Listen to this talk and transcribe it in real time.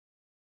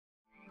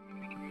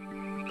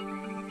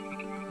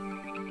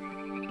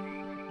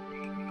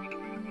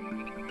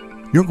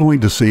You're going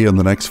to see in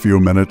the next few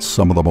minutes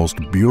some of the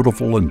most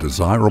beautiful and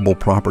desirable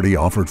property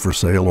offered for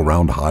sale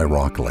around High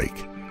Rock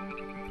Lake.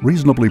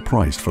 Reasonably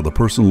priced for the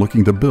person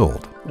looking to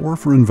build or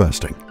for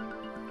investing.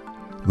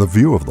 The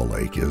view of the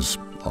lake is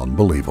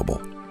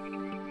unbelievable.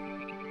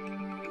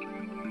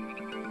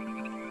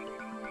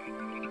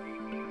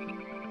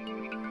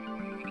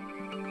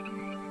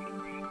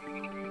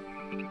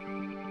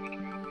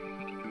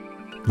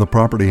 The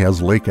property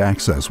has lake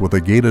access with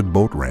a gated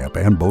boat ramp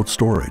and boat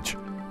storage.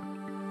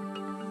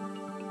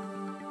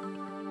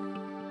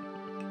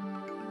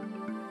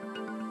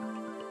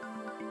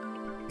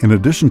 In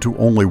addition to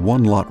only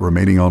one lot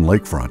remaining on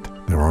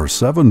lakefront, there are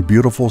 7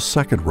 beautiful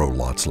second-row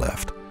lots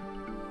left.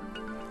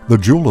 The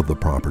jewel of the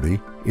property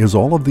is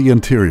all of the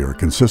interior,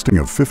 consisting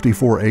of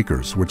 54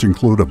 acres, which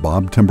include a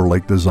Bob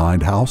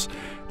Timberlake-designed house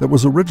that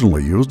was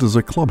originally used as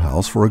a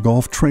clubhouse for a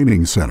golf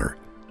training center.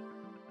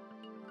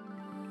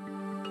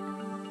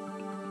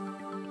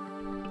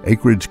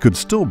 Acreage could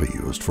still be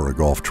used for a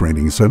golf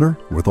training center,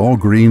 with all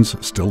greens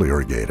still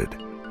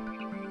irrigated.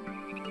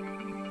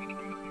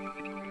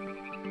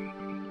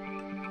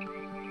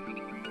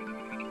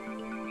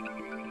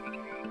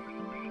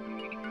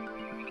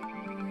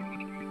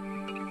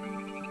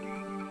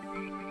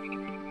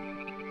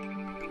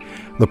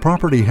 The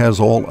property has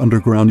all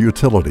underground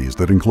utilities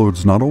that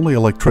includes not only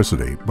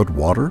electricity, but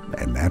water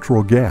and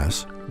natural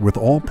gas, with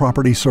all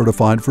property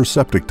certified for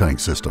septic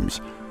tank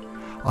systems.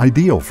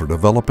 Ideal for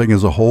developing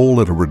as a whole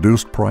at a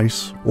reduced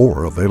price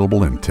or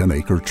available in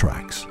 10-acre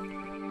tracts.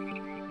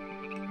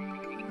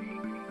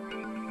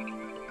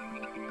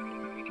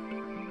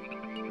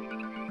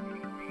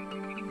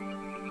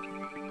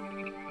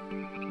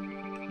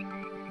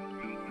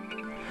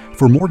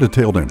 For more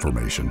detailed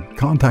information,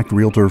 contact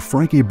Realtor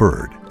Frankie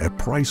Bird at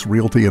Price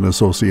Realty &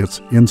 Associates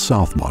in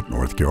Southmont,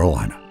 North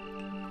Carolina.